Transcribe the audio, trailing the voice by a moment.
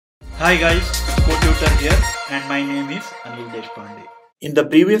Hi guys, CodeTutor here and my name is Anil Deshpande. In the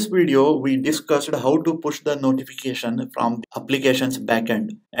previous video, we discussed how to push the notification from the application's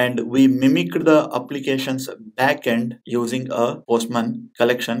backend, and we mimicked the application's backend using a Postman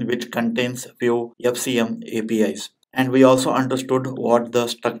collection which contains few FCM APIs. And we also understood what the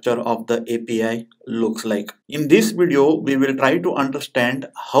structure of the API looks like. In this video, we will try to understand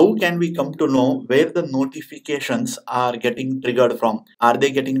how can we come to know where the notifications are getting triggered from. Are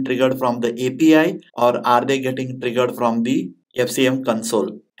they getting triggered from the API or are they getting triggered from the FCM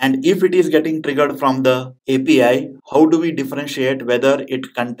console? And if it is getting triggered from the API, how do we differentiate whether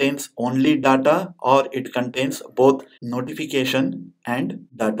it contains only data or it contains both notification and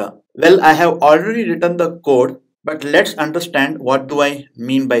data? Well, I have already written the code, but let's understand what do I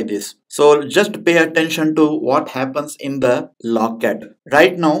mean by this. So just pay attention to what happens in the logcat.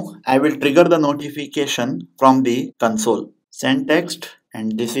 Right now, I will trigger the notification from the console. Send text,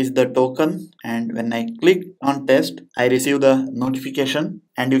 and this is the token, and when I click on test, I receive the notification,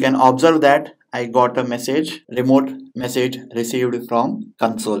 and you can observe that I got a message, remote message received from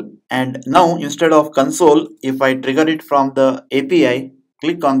console. And now instead of console, if I trigger it from the API,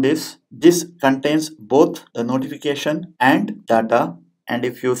 click on this. This contains both the notification and data. And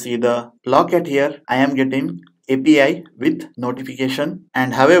if you see the logcat here, I am getting API with notification.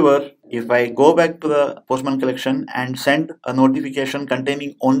 And however, if I go back to the Postman collection and send a notification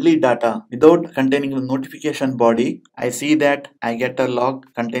containing only data without containing the notification body, I see that I get a log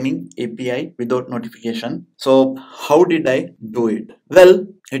containing API without notification. So how did I do it? Well,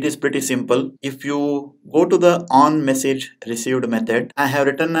 it is pretty simple. If you go to the onMessageReceived method, I have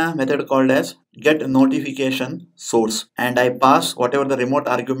written a method called as getNotificationSource, and I pass whatever the remote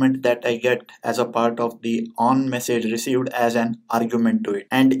argument that I get as a part of the onMessageReceived as an argument to it.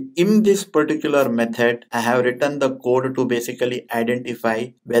 And in this particular method, I have written the code to basically identify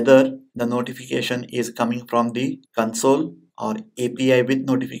whether the notification is coming from the console or API with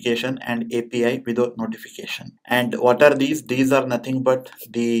notification and API without notification. And what are these? These are nothing but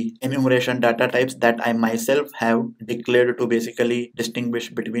the enumeration data types that I myself have declared to basically distinguish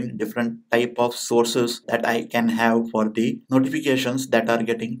between different type of sources that I can have for the notifications that are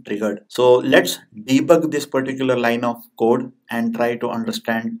getting triggered. So let's debug this particular line of code and try to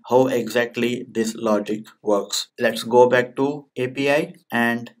understand how exactly this logic works. Let's go back to API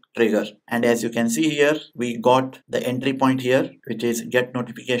and trigger, and as you can see here, we got the entry point here, which is get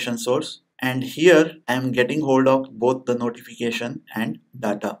notification source, and here I am getting hold of both the notification and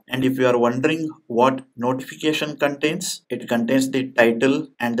data. And if you are wondering what notification contains, it contains the title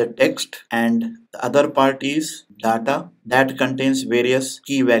and the text, and the other part is data that contains various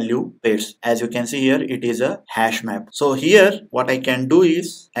key value pairs. As you can see here, it is a hash map. So here what I can do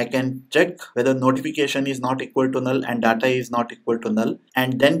is I can check whether notification is not equal to null and data is not equal to null,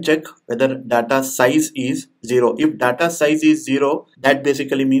 and then check whether data size is 0. If data size is 0, that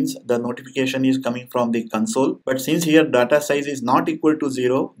basically means the notification is coming from the console. But since here data size is not equal to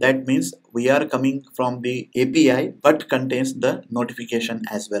 0, that means we are coming from the API but contains the notification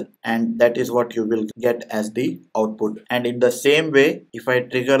as well, and that is what you will get as the output. And in the same way, if I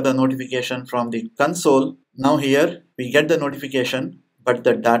trigger the notification from the console, now here we get the notification but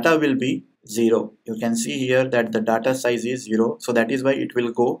the data will be 0. You can see here that the data size is 0, so that is why it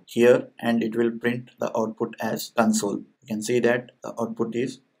will go here and it will print the output as console. You can see that the output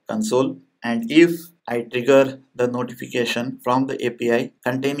is console. And if I trigger the notification from the API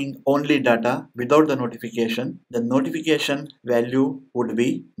containing only data without the notification value would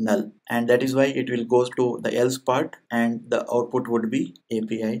be null, and that is why it will go to the else part and the output would be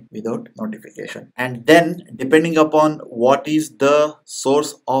API without notification. And then depending upon what is the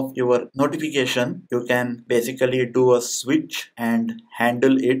source of your notification, you can basically do a switch and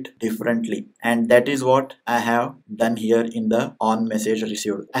handle it differently, and that is what I have done here in the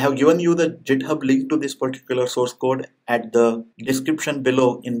onMessageReceived. I have given you the GitHub link to this particular source code at the description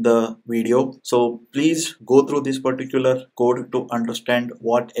below in the video, so please go through this particular code to understand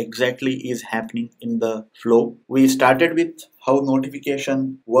what exactly is happening in the flow. We started with how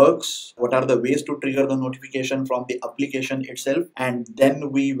notification works, what are the ways to trigger the notification from the application itself, and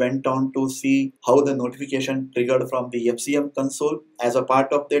then we went on to see how the notification triggered from the FCM console. As a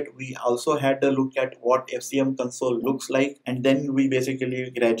part of that, we also had a look at what FCM console looks like, and then we basically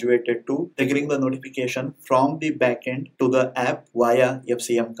graduated to triggering the notification from the backend to the app via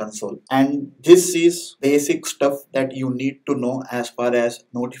FCM console. And this is basic stuff that you need to know as far as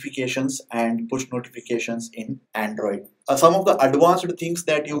notifications and push notifications in Android. Some of the advanced things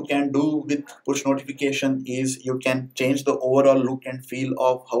that you can do with push notification is you can change the overall look and feel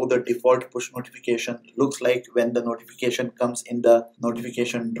of how the default push notification looks like when the notification comes in the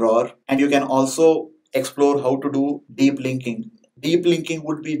notification drawer. And you can also explore how to do deep linking. Deep linking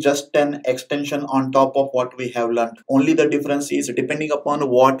would be just an extension on top of what we have learned. Only the difference is depending upon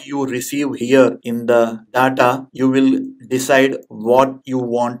what you receive here in the data, you will decide what you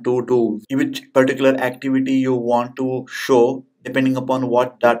want to do, which particular activity you want to show depending upon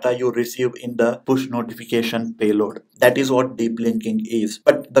what data you receive in the push notification payload. That is what deep linking is.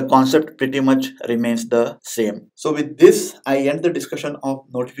 But the concept pretty much remains the same. So with this, I end the discussion of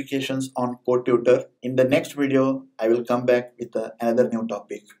notifications on CodeTutor. In the next video, I will come back with another new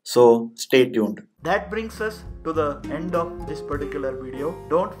topic. So stay tuned. That brings us to the end of this particular video.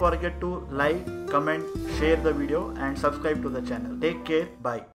 Don't forget to like, comment, share the video and subscribe to the channel. Take care. Bye.